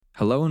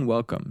Hello and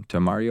welcome to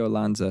Mario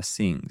Lanza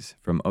Sings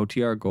from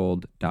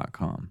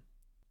OTRGold.com.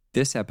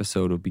 This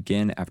episode will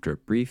begin after a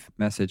brief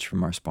message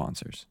from our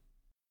sponsors.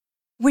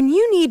 When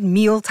you need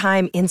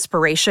mealtime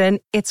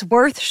inspiration, it's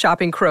worth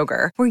shopping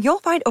Kroger, where you'll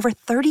find over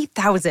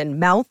 30,000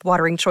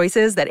 mouth-watering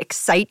choices that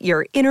excite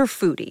your inner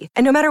foodie.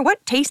 And no matter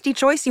what tasty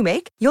choice you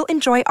make, you'll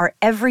enjoy our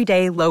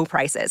everyday low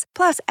prices,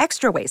 plus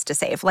extra ways to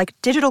save, like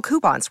digital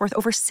coupons worth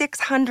over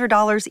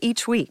 $600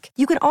 each week.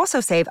 You can also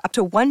save up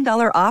to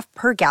 $1 off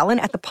per gallon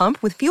at the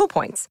pump with fuel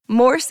points.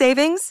 More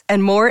savings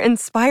and more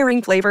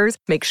inspiring flavors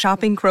make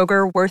shopping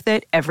Kroger worth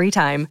it every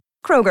time.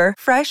 Kroger,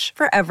 fresh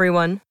for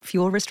everyone.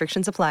 Fuel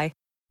restrictions apply.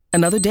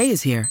 Another day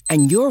is here,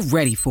 and you're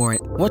ready for it.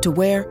 What to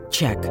wear?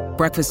 Check.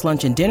 Breakfast,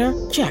 lunch, and dinner?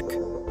 Check.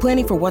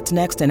 Planning for what's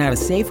next and how to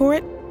save for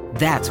it?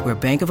 That's where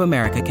Bank of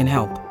America can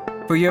help.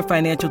 For your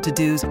financial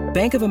to-dos,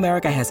 Bank of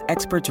America has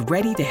experts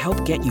ready to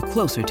help get you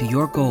closer to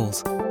your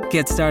goals.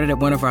 Get started at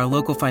one of our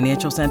local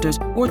financial centers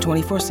or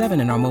 24/7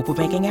 in our mobile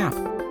banking app.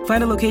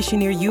 Find a location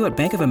near you at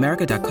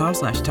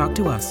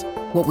bankofamerica.com/talktous.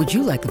 What would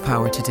you like the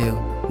power to do?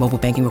 Mobile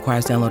banking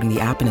requires downloading the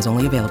app and is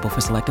only available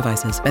for select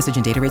devices. Message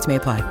and data rates may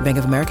apply. Bank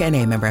of America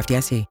N.A., member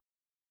FDIC.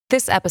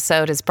 This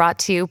episode is brought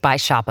to you by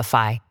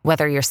Shopify.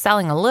 Whether you're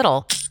selling a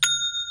little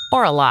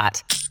or a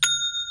lot,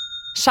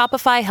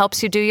 Shopify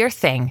helps you do your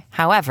thing,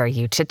 however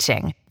you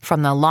cha-ching.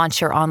 From the launch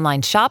your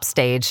online shop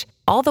stage,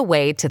 all the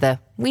way to the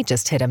we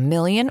just hit 1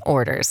 million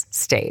orders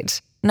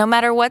stage. No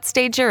matter what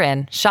stage you're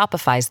in,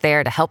 Shopify's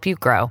there to help you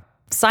grow.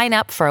 Sign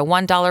up for a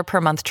 $1 per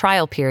month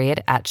trial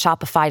period at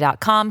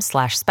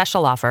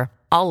shopify.com/special offer,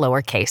 all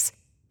lowercase.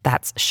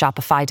 That's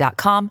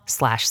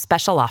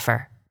shopify.com/special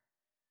offer.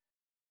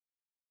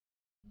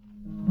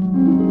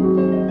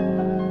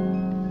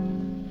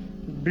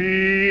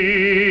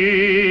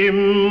 Be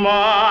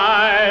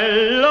my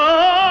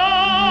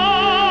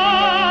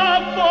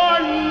love, for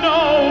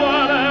no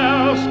one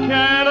else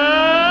can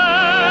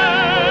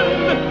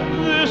end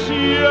this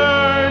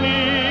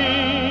yearning.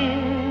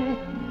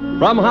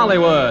 From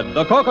Hollywood,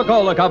 the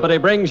Coca-Cola Company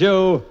brings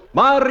you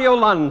Mario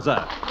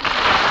Lanza.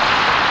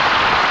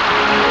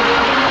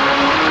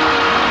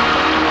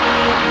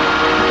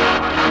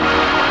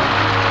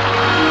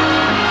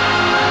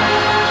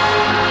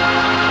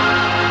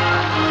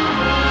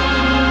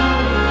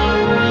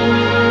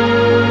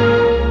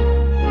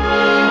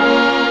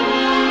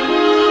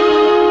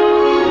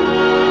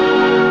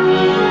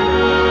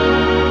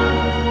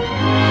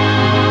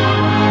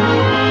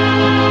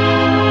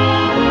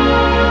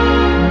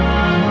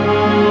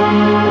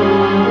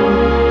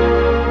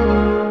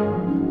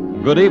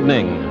 Good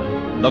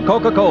evening. The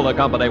Coca-Cola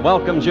Company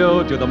welcomes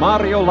you to the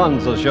Mario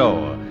Lanza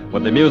Show,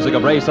 with the music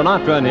of Ray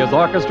Sinatra and his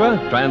orchestra,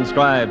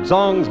 transcribed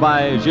songs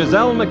by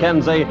Giselle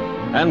Mackenzie,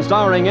 and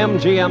starring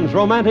MGM's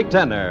romantic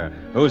tenor,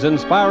 whose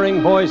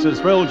inspiring voice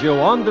has thrilled you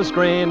on the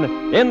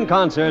screen, in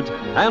concert,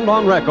 and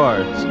on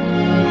records.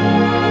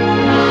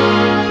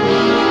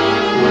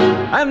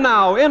 And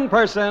now, in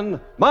person,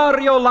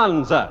 Mario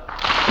Lanza.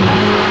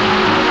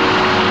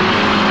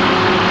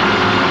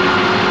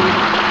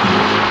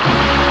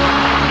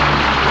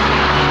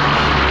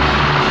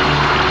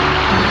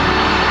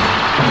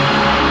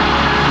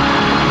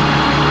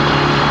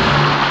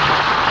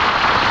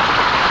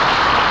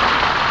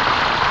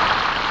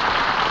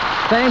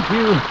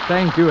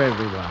 Thank you,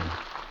 everyone.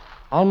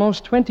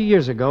 Almost 20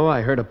 years ago,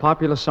 I heard a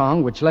popular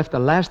song which left a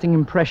lasting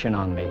impression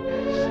on me.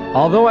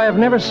 Although I have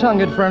never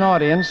sung it for an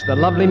audience, the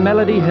lovely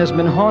melody has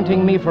been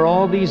haunting me for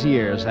all these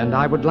years, and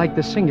I would like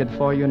to sing it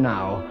for you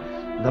now.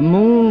 The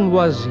moon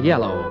was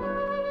yellow.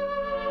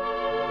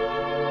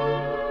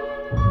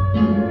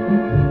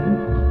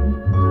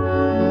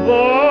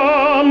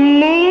 The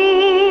moon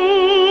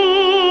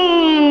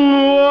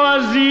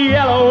was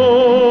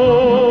yellow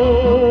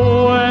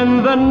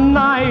and the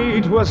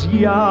night was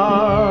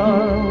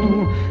young.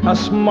 A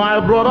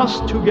smile brought us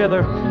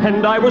together,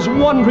 and I was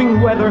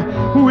wondering whether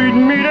we'd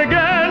meet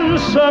again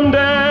someday.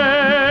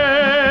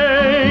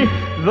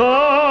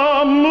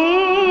 The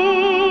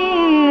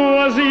moon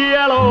was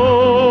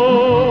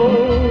yellow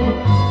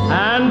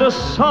and a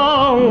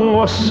song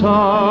was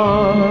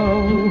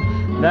sung.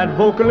 That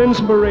vocal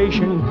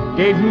inspiration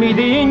gave me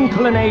the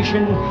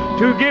inclination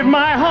to give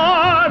my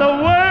heart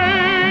away.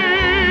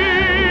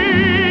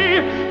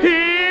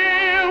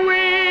 Here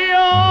we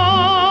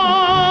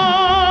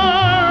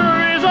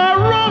are. Is our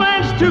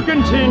romance to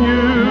continue?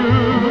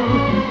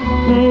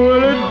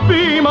 Will it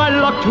be my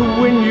luck to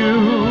win you?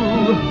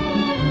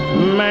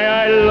 May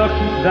I look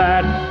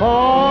that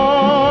far?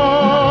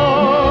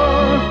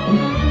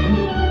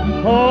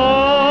 Oh,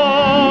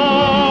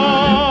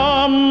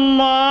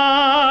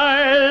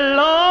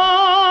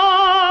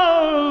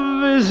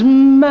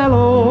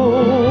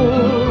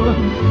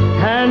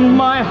 and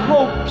my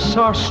hopes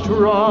are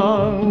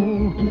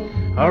strung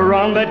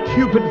around that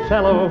Cupid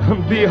fellow.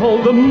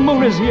 Behold, the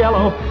moon is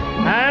yellow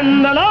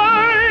and the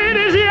night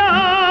is young.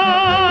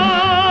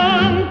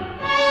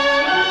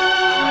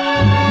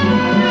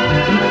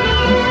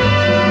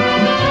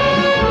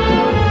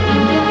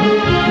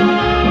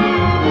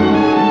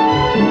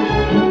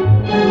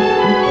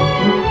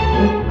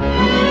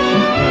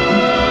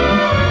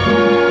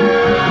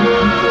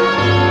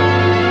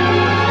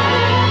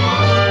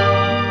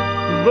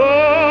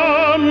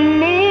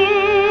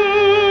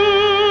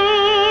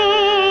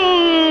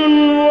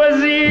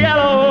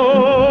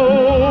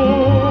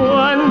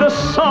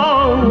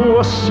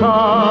 a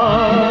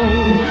song.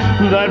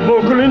 That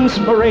vocal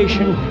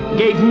inspiration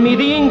gave me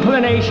the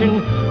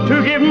inclination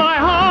to give my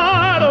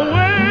heart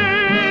away.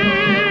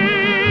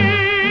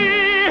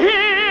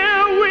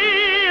 Here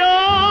we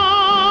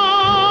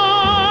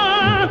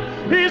are.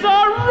 Is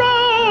our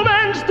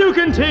romance to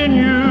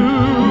continue?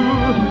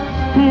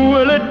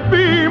 Will it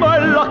be my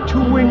luck to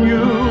win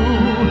you?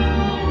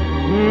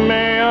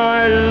 May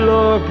I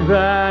look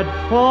that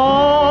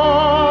far?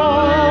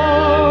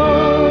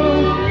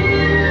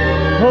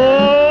 Oh,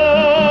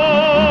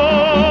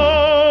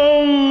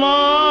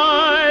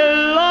 my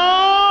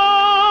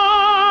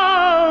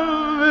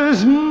love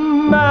is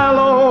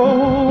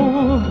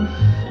mellow,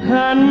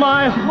 and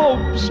my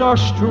hopes are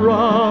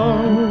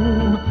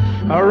strong.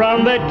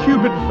 Around that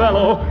Cupid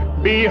fellow,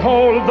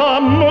 behold, the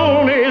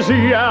moon is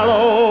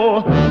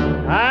yellow,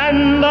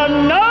 and the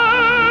night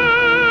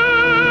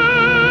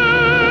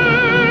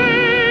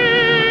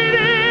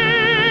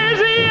is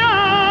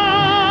young.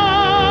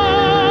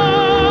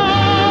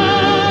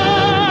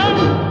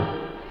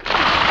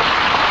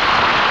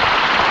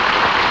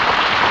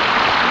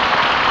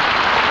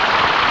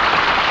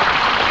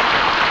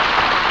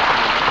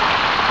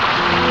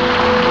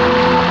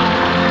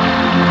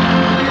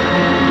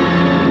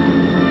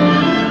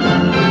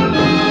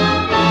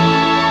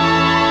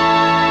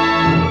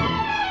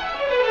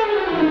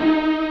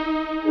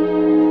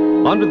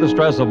 Under the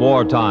stress of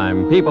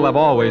wartime, people have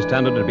always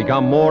tended to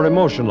become more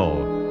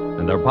emotional,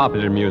 and their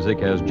popular music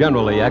has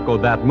generally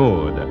echoed that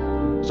mood.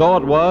 So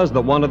it was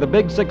that one of the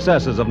big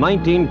successes of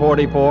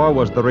 1944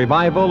 was the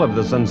revival of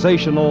the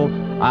sensational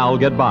I'll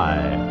Get By.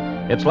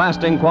 Its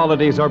lasting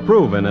qualities are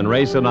proven in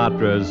Ray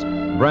Sinatra's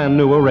brand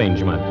new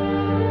arrangement.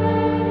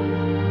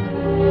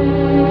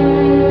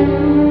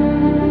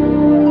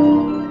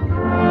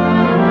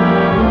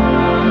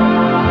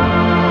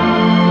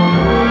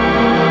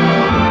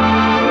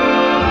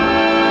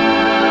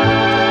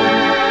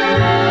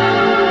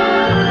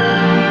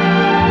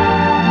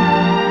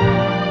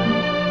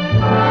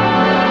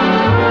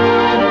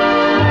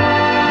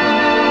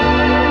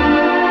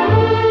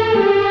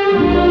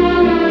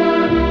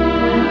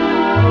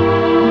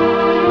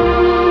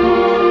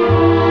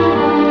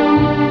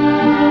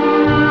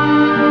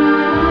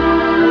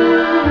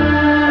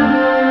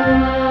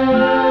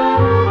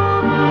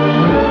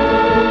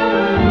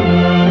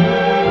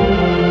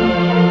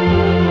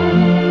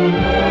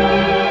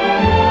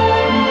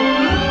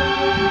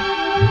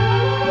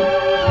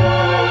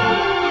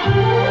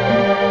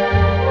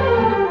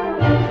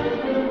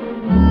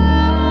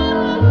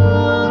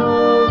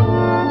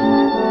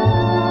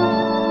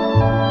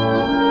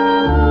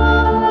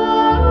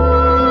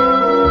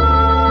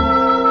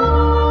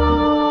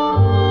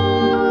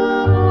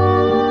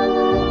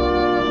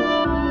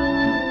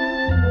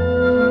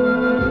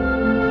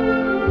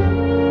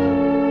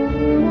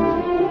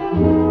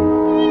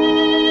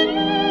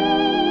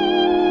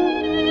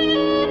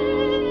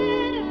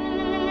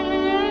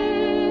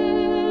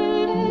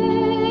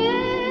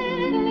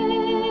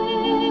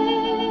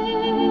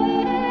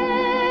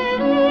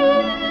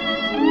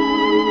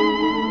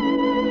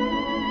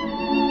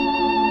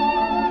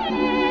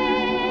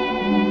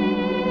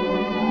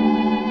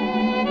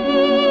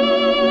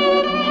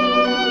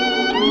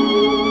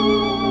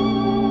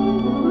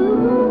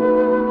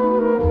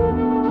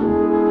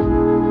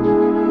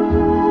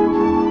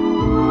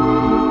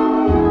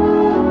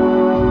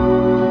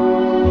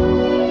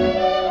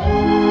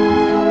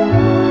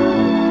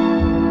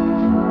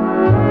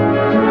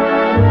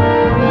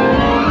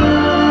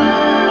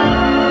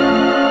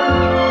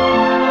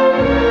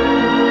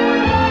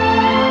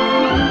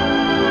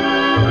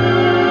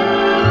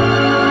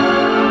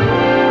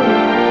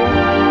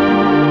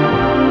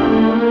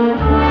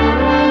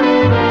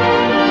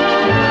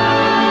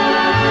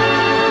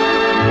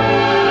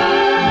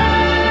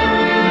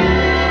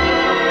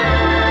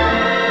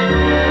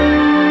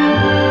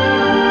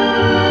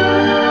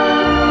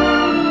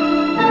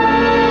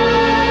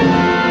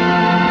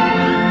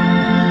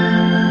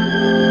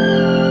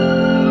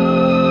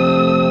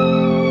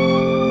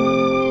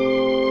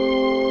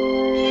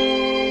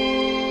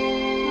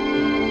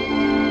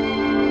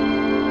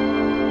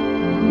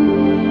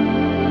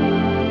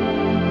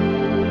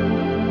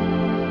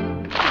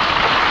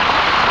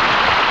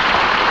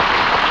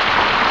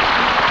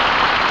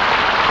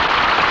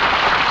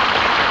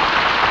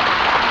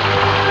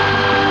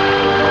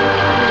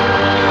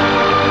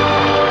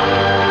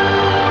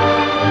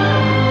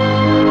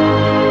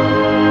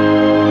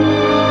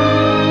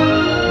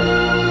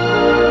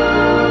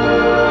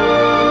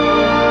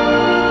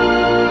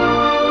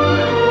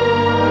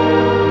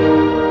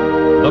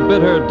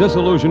 bitter,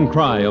 disillusioned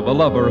cry of a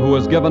lover who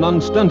has given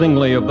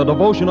unstintingly of the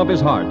devotion of his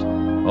heart,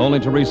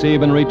 only to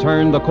receive in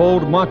return the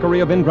cold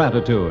mockery of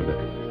ingratitude.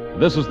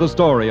 This is the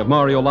story of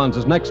Mario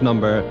Lanza's next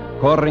number,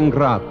 Cor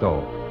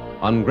Ingrato,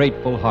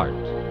 Ungrateful Heart.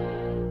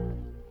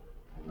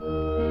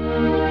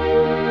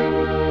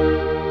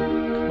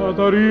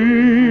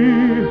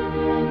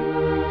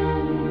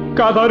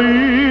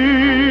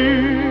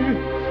 Cadari,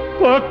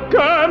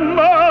 perché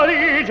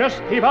mai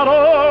sti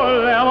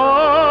parole,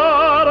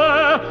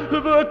 amore,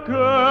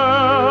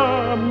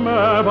 perché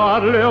me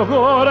parli il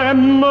cuore e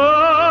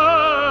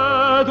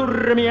me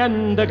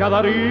dormiente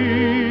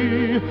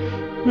cadari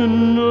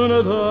non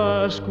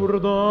te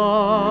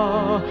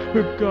scordà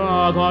che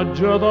t'ha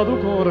già dato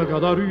cuore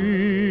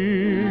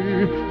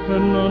cadari e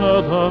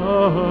non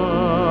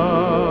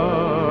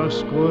te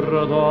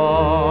scordà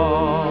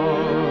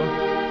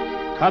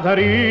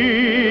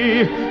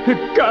cadari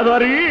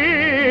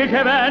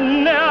che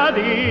venne a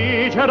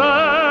dicere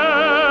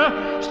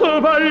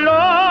sto bello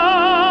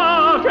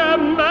che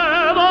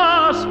me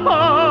da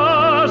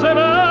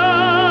spasere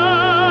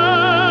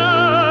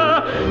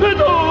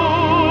tu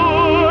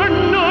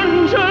non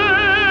c'è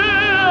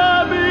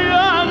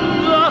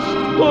pianza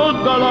sto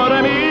dolore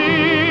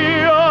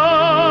mio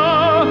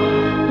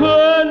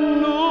e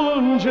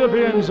non ci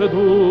pensi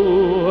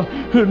tu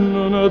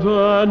non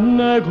te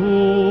ne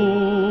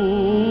cura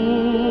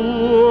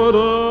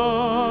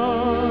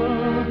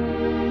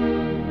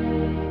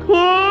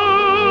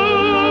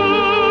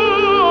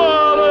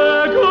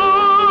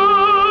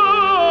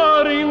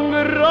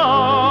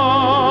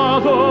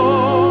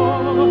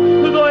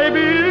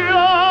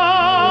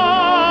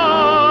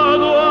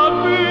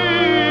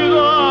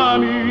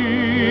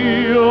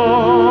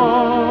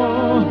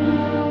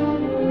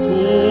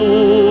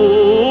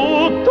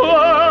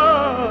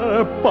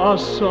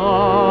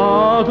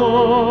passato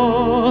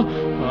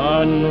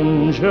e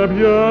non c'è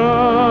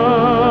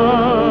pienso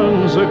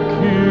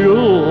più.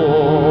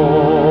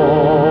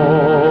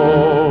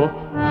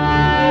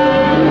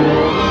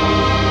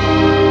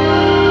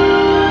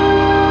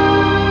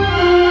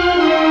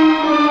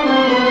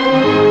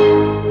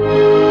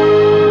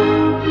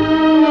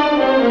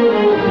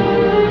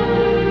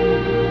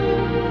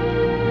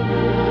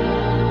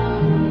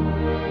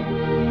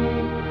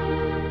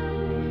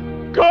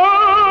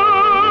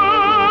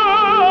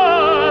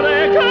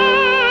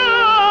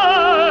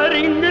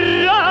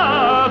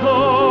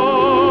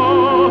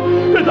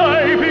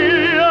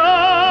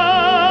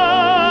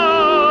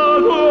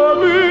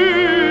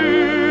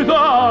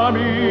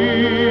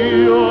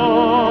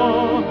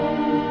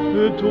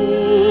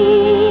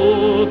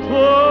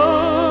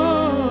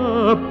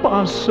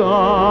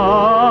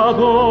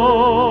 Passato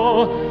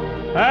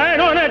e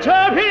non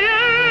c'è più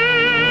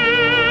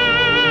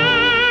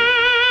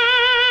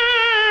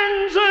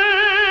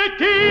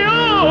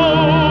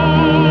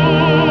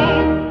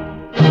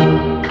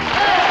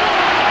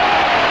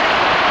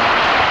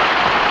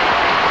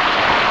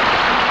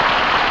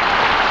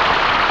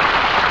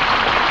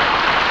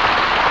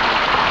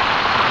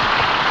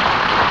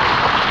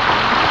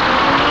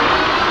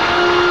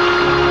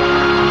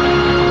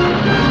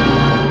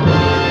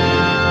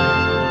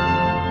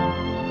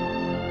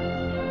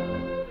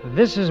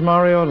This is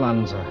Mario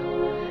Lanza.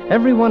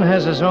 Everyone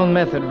has his own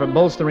method for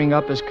bolstering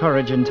up his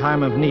courage in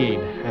time of need,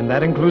 and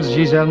that includes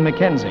Giselle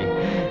Mackenzie.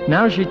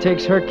 Now she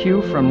takes her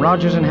cue from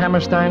Rodgers and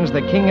Hammerstein's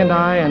The King and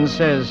I and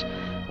says,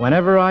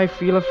 "Whenever I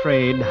feel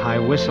afraid, I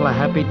whistle a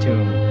happy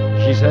tune."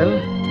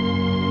 Giselle?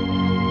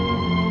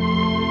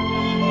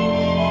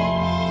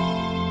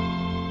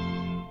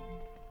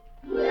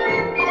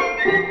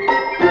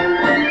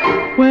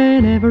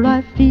 Whenever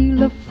I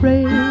feel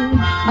afraid,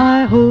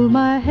 I hold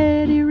my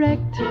head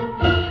erect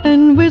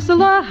and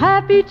whistle a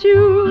happy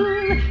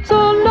tune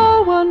so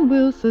no one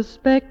will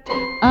suspect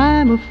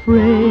I'm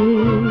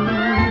afraid.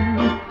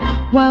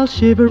 While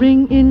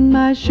shivering in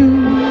my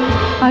shoes,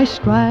 I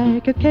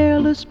strike a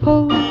careless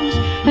pose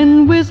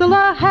and whistle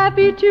a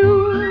happy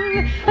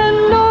tune, and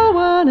no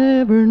one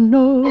ever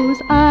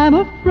knows I'm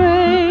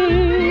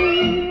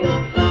afraid.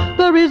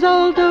 The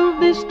result of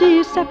this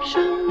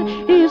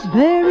deception is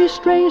very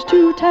strange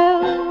to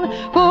tell,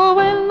 for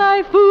when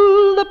I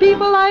fool the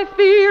people I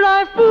fear,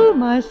 I fool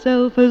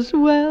myself as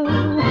well.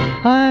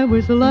 I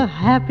whistle a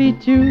happy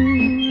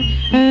tune,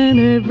 and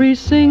every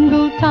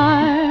single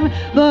time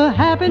the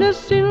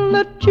happiness in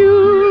the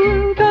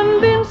tune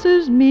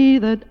convinces me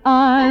that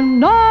I'm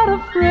not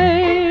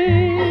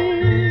afraid.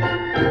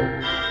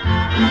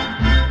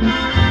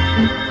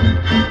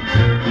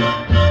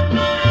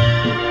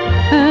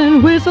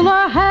 And whistle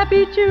a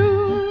happy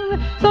tune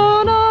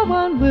so no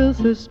one will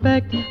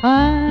suspect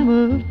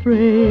I'm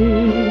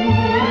afraid.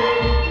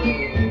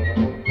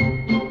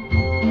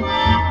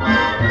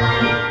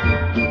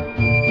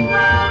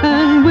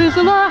 And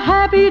whistle a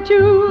happy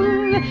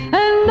tune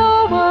and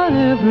no one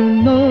ever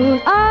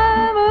knows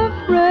I'm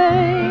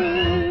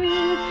afraid.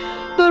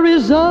 The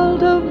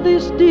result of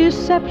this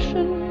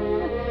deception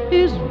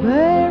is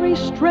very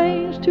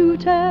strange to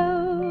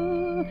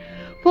tell,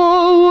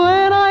 for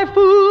when I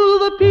fool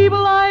the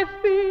people I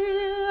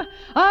fear,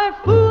 I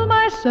fool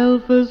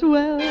myself as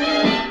well.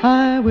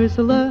 I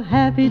whistle a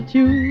happy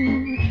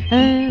tune,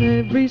 and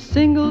every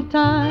single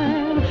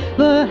time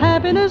the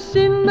happiness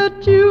in the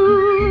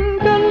tune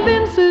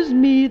convinces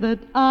me that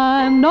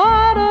I'm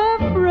not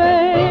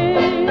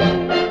afraid.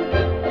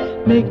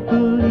 Make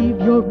believe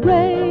you're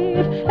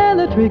brave, and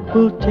the trick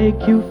will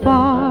take you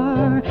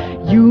far.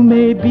 You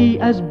may be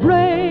as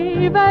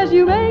brave as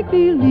you make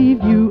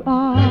believe you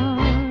are.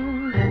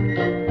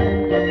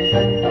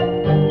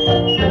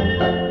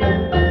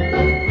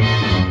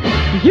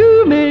 You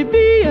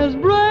be as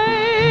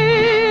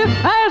brave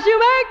as you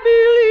make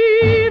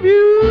believe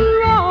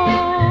you are.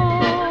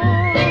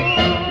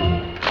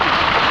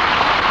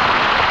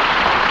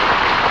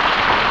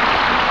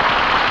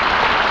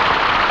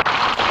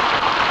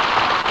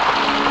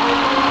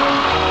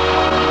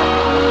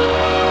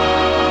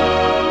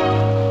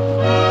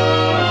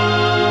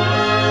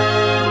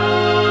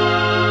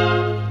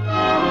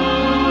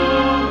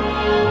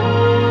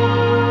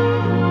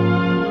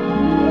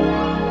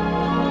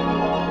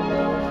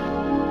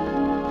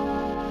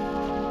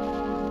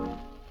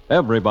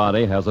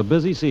 Everybody has a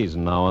busy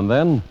season now and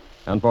then,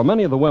 and for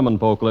many of the women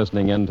folk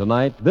listening in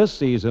tonight, this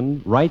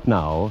season, right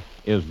now,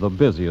 is the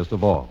busiest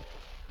of all.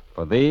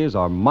 For these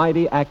are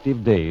mighty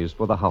active days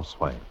for the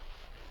housewife.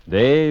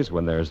 Days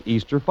when there's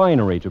Easter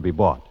finery to be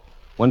bought,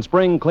 when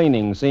spring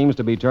cleaning seems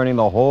to be turning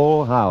the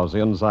whole house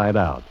inside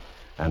out,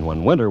 and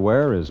when winter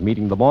wear is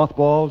meeting the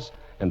mothballs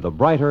and the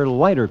brighter,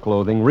 lighter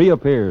clothing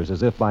reappears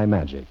as if by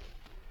magic.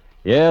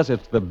 Yes,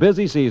 it's the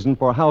busy season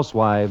for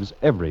housewives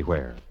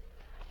everywhere.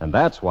 And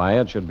that's why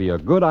it should be a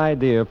good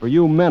idea for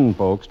you men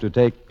folks to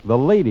take the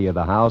lady of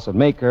the house and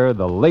make her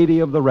the lady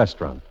of the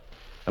restaurant.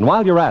 And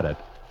while you're at it,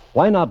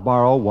 why not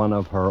borrow one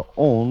of her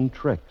own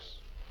tricks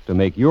to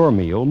make your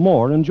meal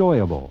more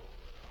enjoyable?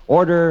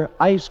 Order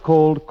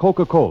ice-cold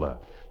Coca-Cola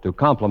to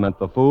complement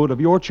the food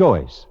of your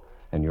choice,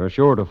 and you're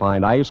sure to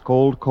find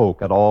ice-cold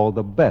Coke at all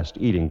the best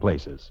eating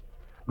places.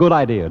 Good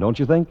idea, don't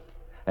you think?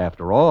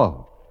 After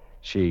all,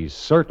 she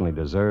certainly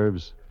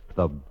deserves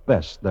the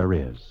best there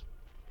is.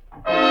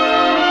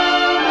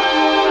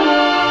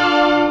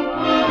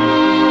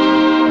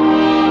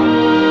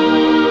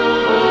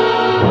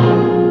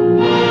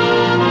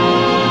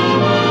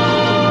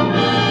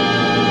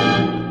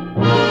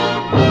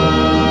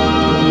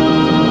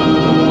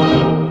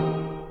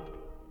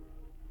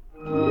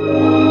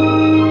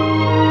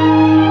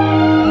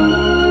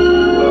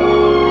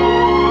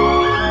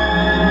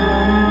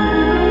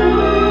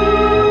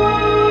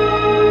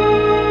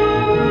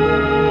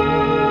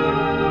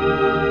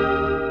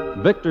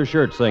 Victor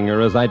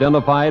Schertzinger is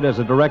identified as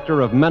a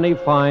director of many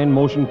fine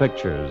motion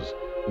pictures,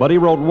 but he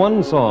wrote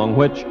one song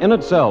which in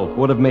itself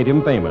would have made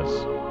him famous.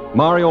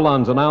 Mario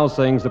Lanza now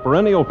sings the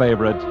perennial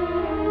favorite,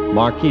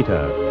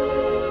 Marquita.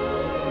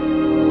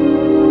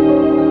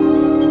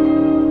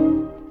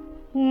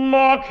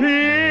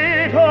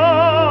 Marquita,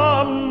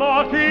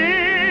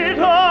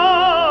 Marquita,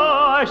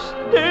 I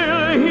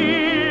still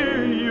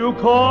hear you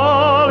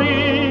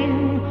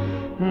calling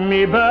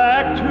me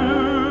back to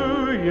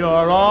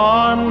your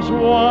arms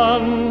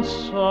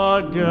once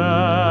again.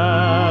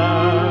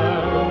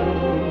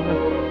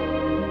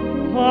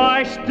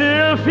 I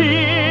still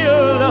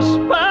feel the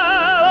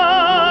spell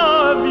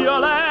of your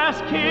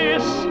last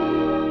kiss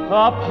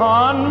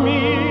upon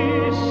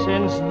me.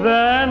 Since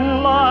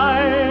then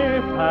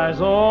life has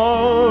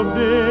all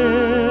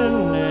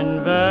been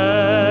in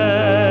vain.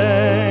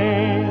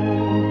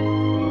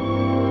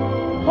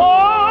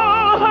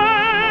 All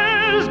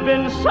has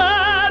been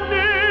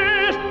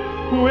sadness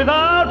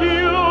without you.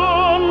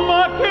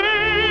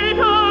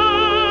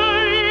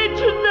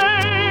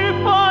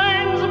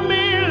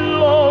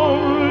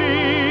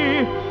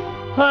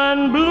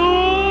 And blue,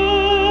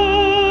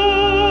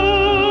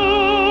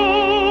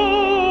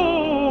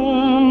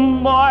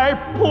 my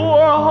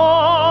poor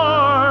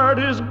heart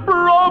is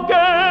broken.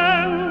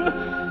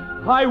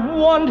 I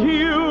want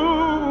you,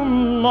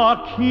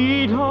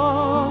 Marquita.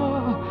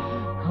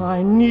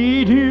 I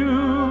need you,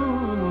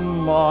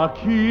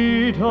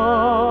 Marquita.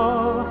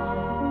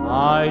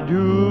 I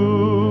do.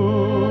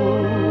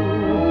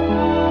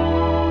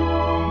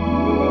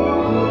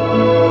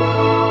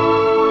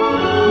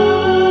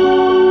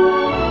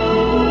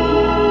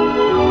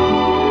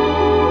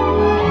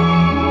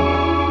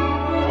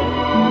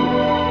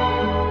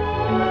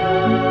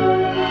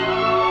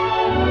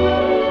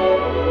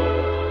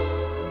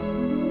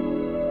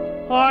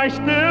 I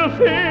still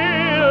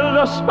feel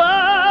the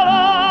spell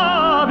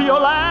of your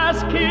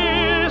last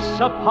kiss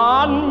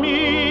upon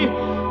me.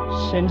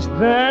 Since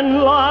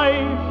then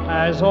life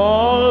has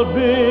all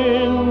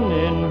been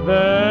in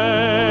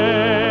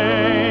vain.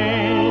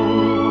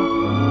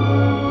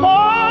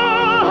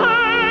 All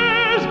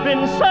has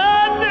been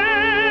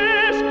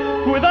sadness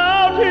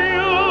without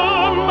you,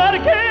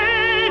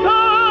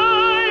 Marquita.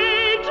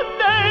 Each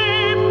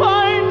day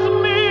finds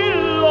me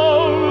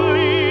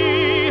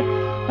lonely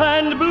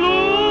and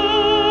blue.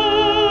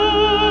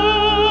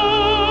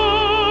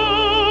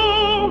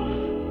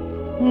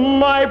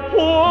 My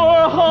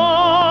poor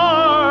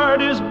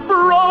heart is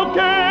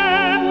broken.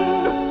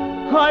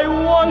 I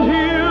want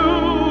you,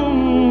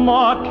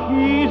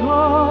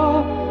 Marquita.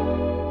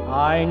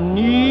 I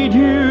need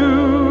you,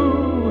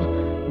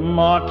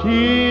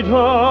 Marquita.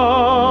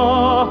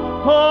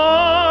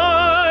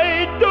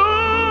 I do.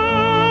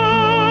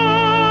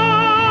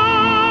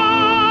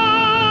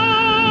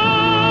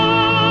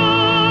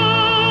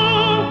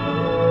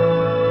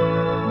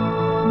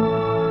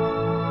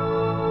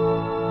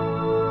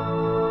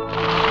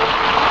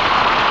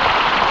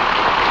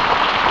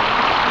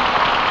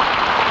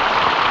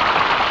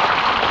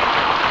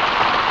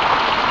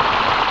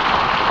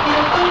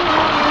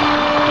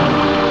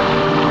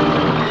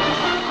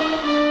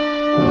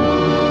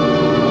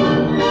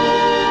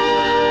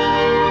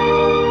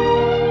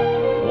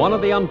 One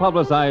of the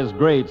unpublicized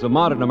greats of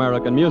modern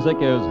American music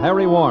is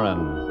Harry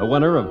Warren, the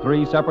winner of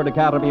 3 separate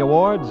Academy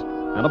Awards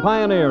and a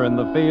pioneer in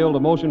the field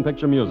of motion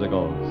picture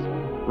musicals.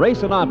 Ray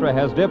Sinatra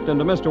has dipped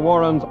into Mr.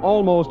 Warren's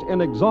almost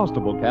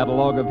inexhaustible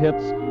catalog of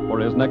hits for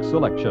his next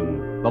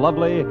selection, the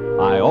lovely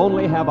I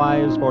Only Have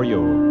Eyes for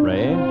You.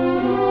 Ray?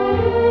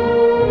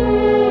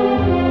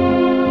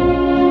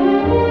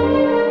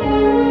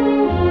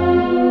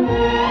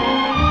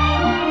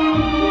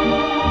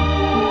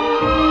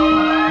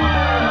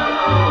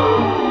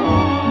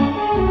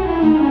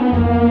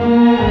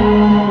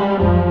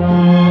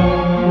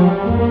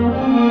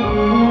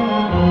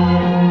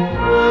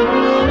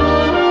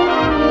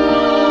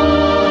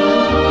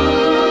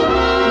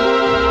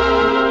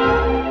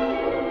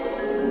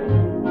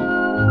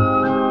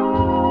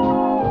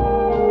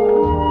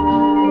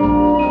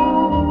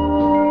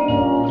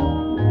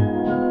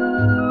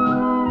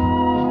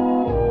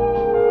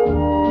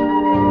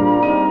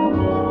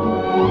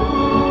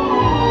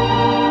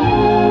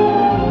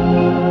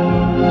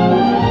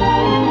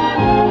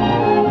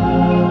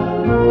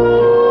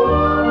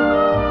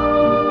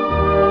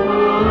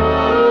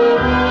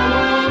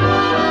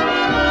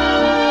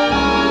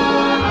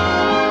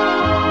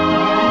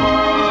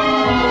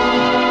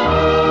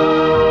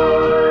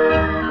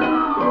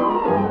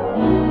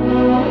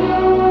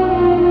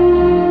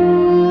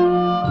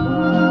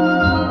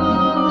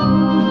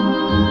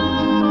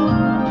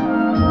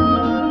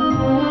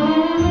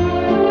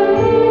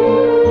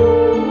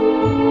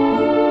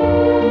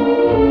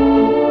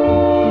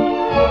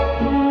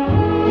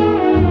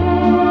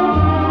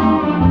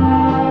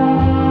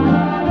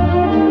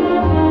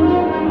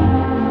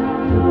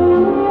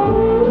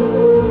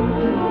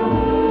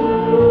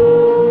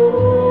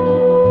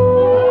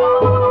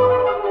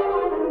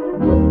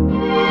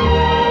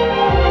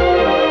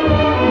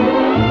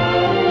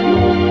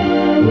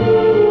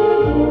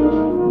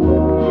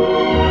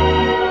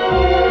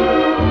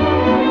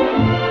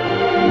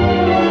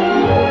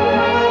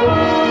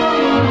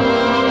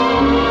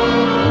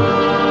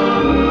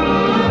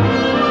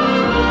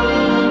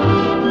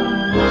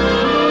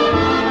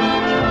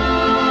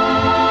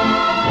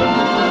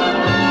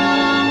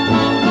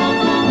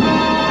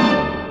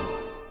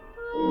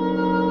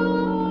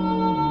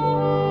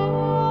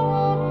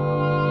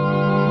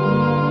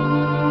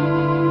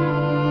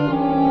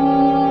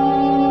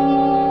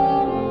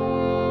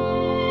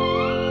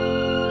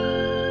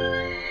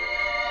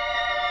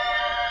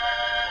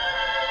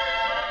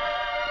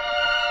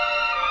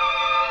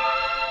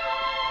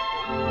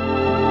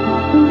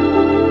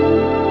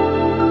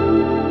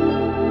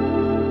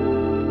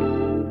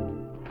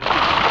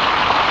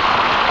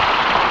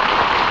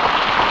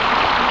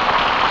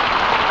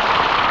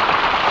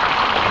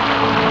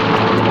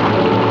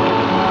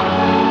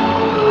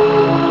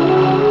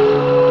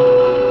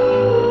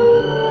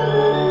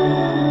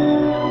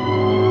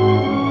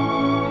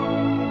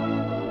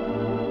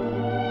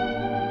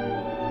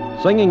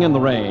 Singing in the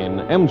Rain,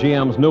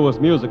 MGM's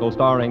newest musical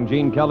starring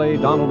Gene Kelly,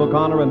 Donald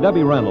O'Connor, and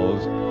Debbie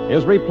Reynolds,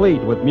 is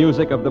replete with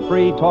music of the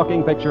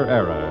pre-talking picture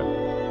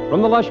era.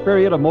 From the lush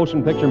period of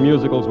motion picture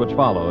musicals which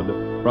followed,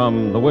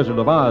 from The Wizard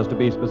of Oz to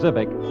be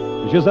specific,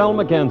 Giselle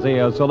Mackenzie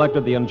has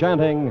selected the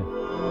enchanting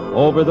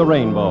Over the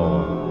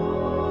Rainbow.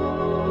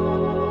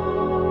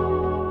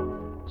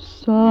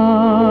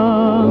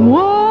 Somewhere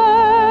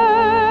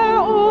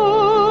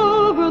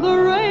over the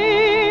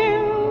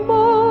rainbow,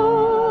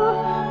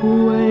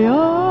 way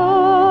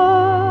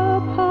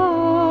up high,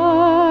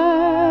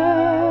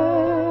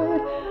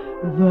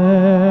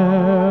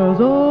 there's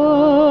a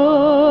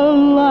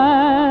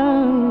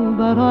land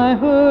that I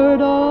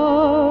heard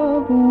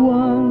of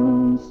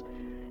once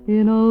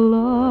in a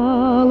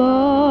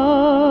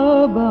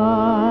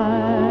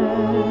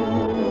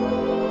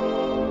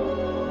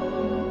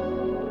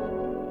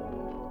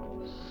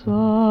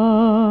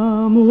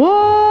somewhere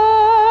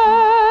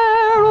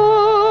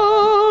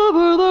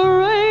over the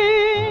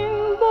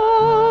rainbow,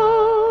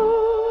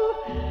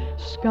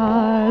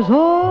 skies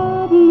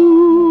are blue,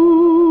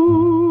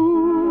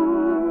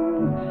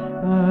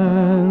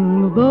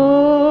 and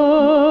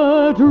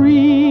the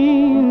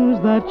dreams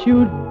that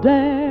you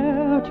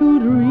dare to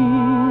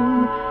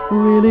dream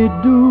really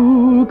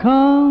do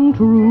come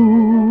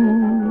true.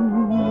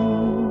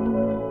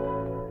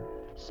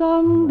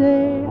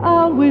 Someday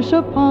I'll wish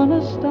upon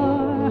a star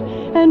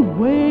and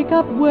wake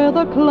up where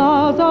the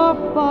clouds are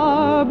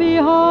far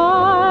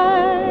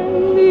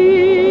behind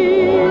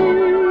me,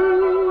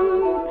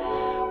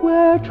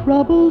 where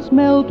troubles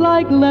melt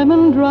like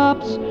lemon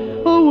drops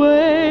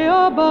away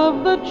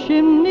above the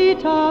chimney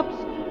tops.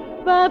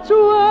 That's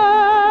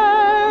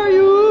where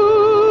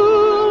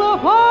you'll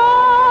find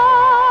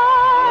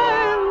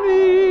me.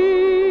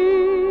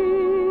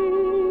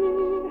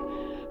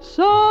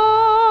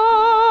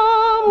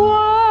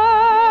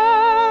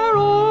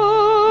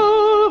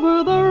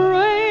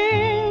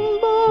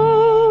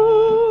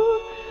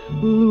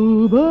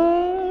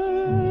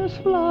 Bluebirds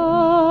fly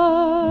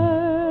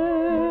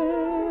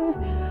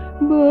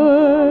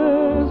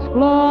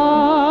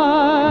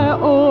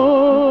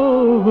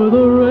over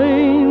the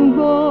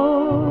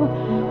rainbow.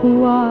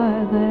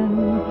 Why then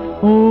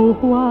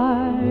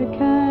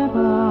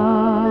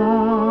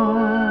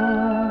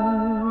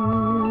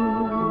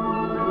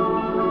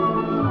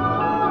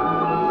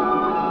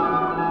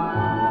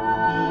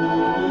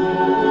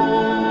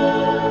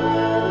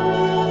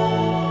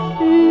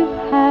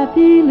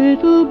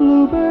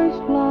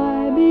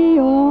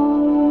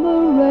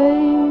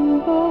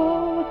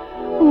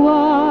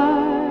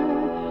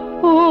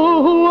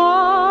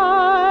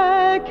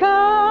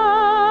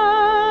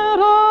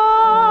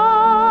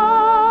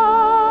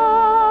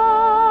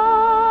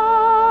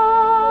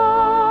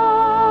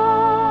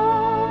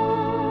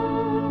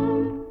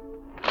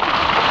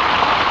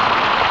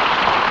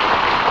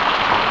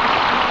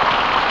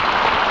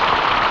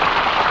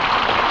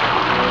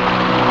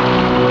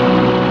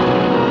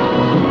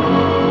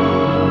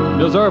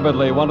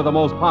Undeservedly, one of the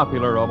most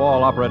popular of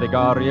all operatic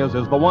arias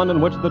is the one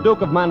in which the Duke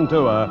of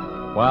Mantua,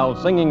 while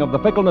singing of the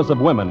fickleness of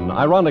women,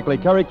 ironically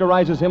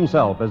characterizes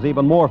himself as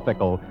even more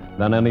fickle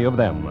than any of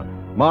them.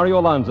 Mario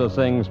Lanza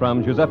sings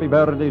from Giuseppe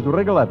Verdi's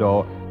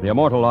Rigoletto, the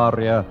immortal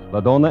aria, La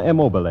Donna è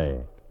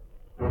mobile.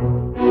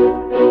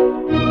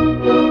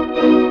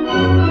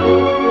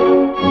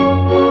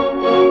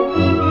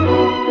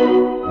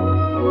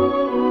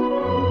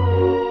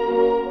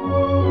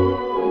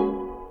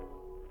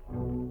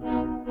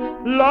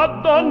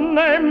 La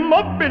donna è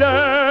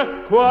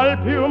immobile, qual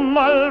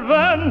piuma al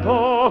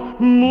vento,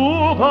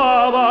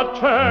 muta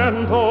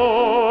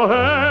d'accento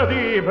e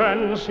di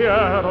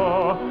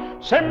pensiero.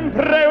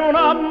 Sempre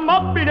una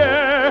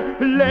mobile,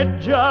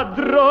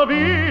 leggiadro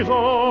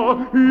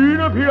viso,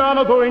 in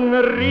pianto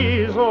in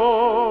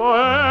riso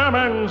e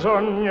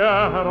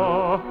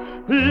menzognero.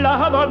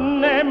 La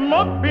donna è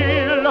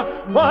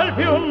immobile, qual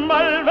piuma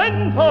al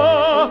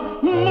vento,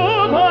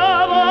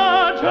 muta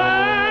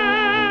d'accento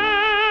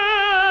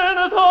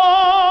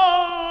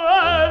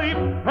di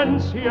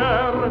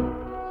pensier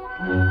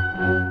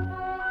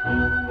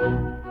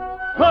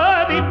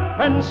di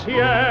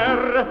pensier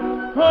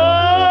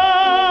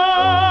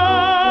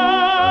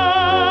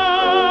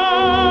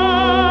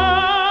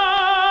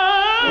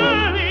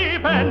di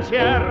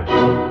pensier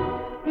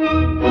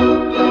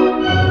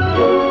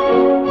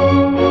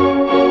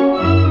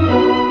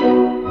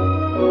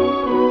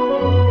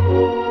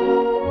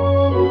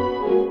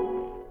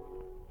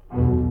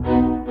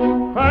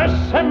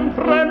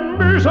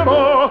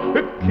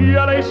chi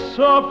a lei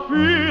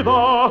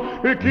s'affida,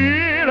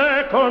 chi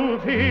le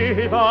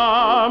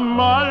confida,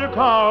 mal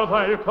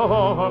causa il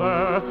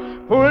cuore,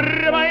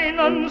 pur mai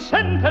non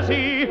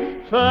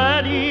sentesi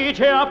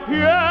felice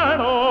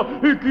appieno,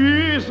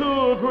 chi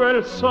su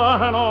quel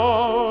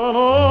seno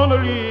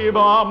non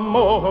liba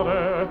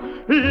amore.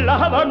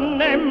 La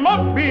donna è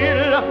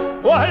immobile,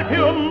 qual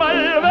piuma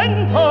al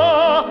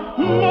vento,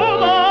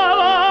 muta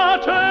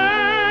l'accento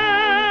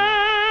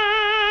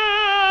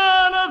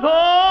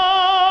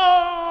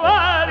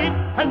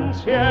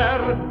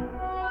pensier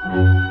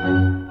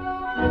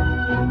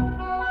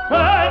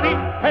di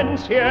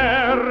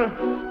pensier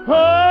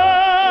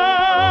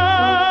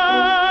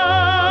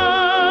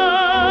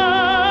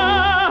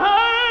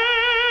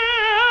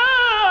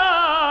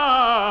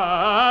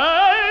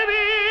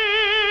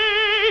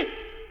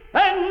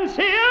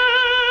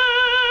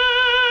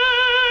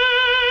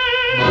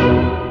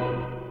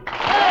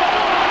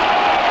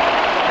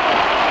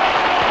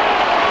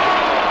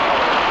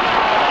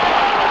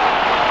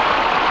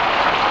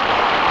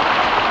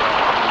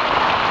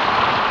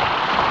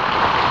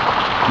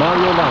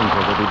Mario Lanza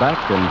will be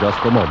back in just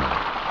a moment.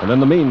 And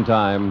in the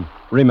meantime,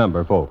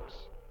 remember, folks,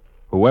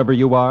 whoever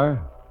you are,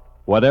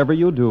 whatever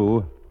you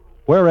do,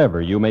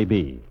 wherever you may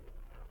be,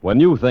 when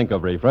you think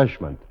of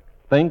refreshment,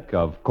 think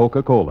of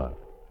Coca-Cola.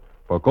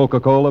 For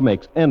Coca-Cola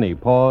makes any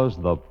pause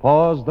the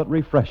pause that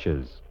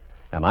refreshes.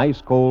 And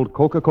ice-cold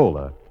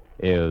Coca-Cola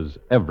is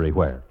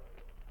everywhere.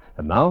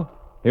 And now,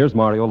 here's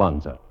Mario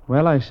Lanza.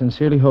 Well, I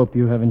sincerely hope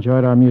you have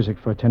enjoyed our music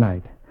for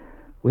tonight.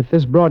 With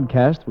this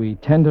broadcast, we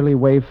tenderly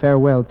wave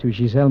farewell to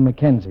Giselle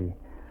Mackenzie.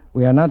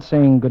 We are not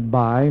saying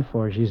goodbye,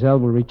 for Giselle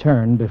will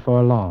return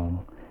before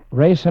long.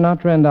 Ray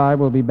Sinatra and I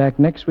will be back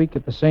next week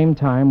at the same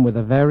time with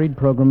a varied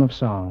program of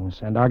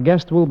songs, and our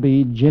guest will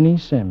be Ginny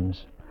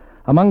Sims.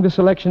 Among the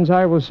selections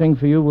I will sing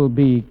for you will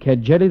be Che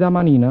gelida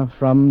manina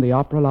from the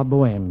opera La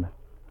Bohème.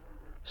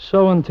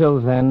 So until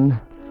then,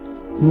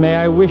 may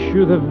I wish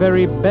you the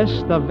very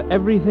best of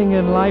everything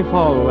in life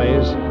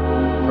always,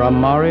 from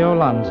Mario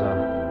Lanza.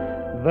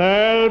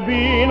 There'll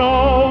be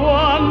no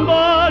one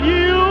but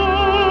you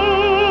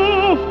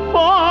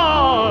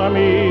for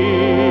me.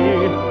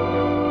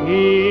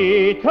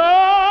 Eternally,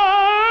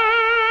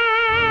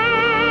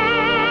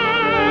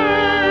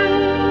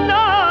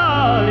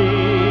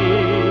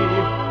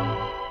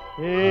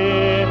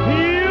 if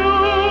you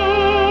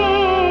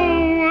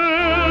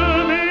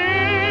will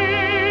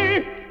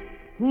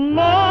be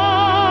my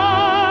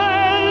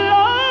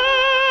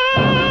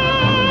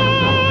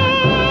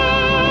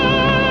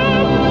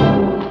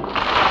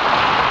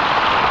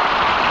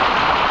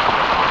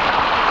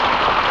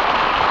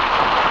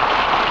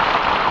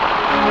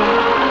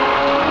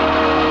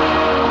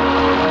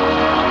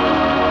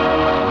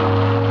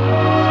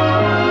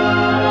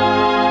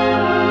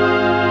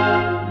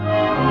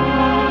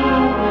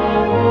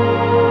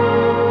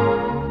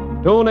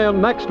Tune in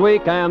next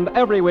week and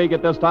every week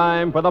at this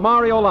time for the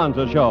Mario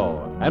Lanza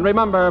Show. And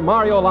remember,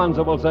 Mario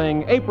Lanza will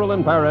sing April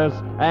in Paris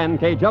and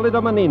Che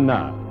gelida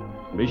manina.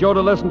 Be sure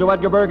to listen to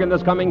Edgar Bergen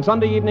this coming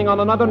Sunday evening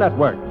on another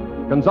network.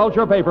 Consult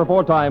your paper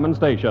for time and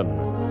station.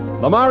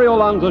 The Mario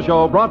Lanza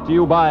Show, brought to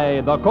you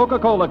by the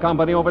Coca-Cola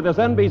Company over this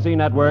NBC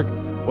network,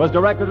 was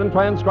directed and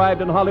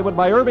transcribed in Hollywood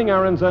by Irving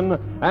Aronson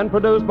and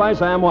produced by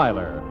Sam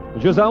Weiler.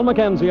 Giselle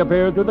Mackenzie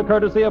appeared through the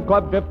courtesy of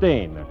Club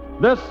 15.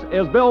 This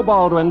is Bill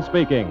Baldwin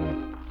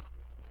speaking.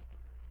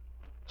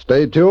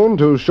 Stay tuned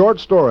to Short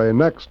Story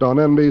next on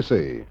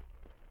NBC.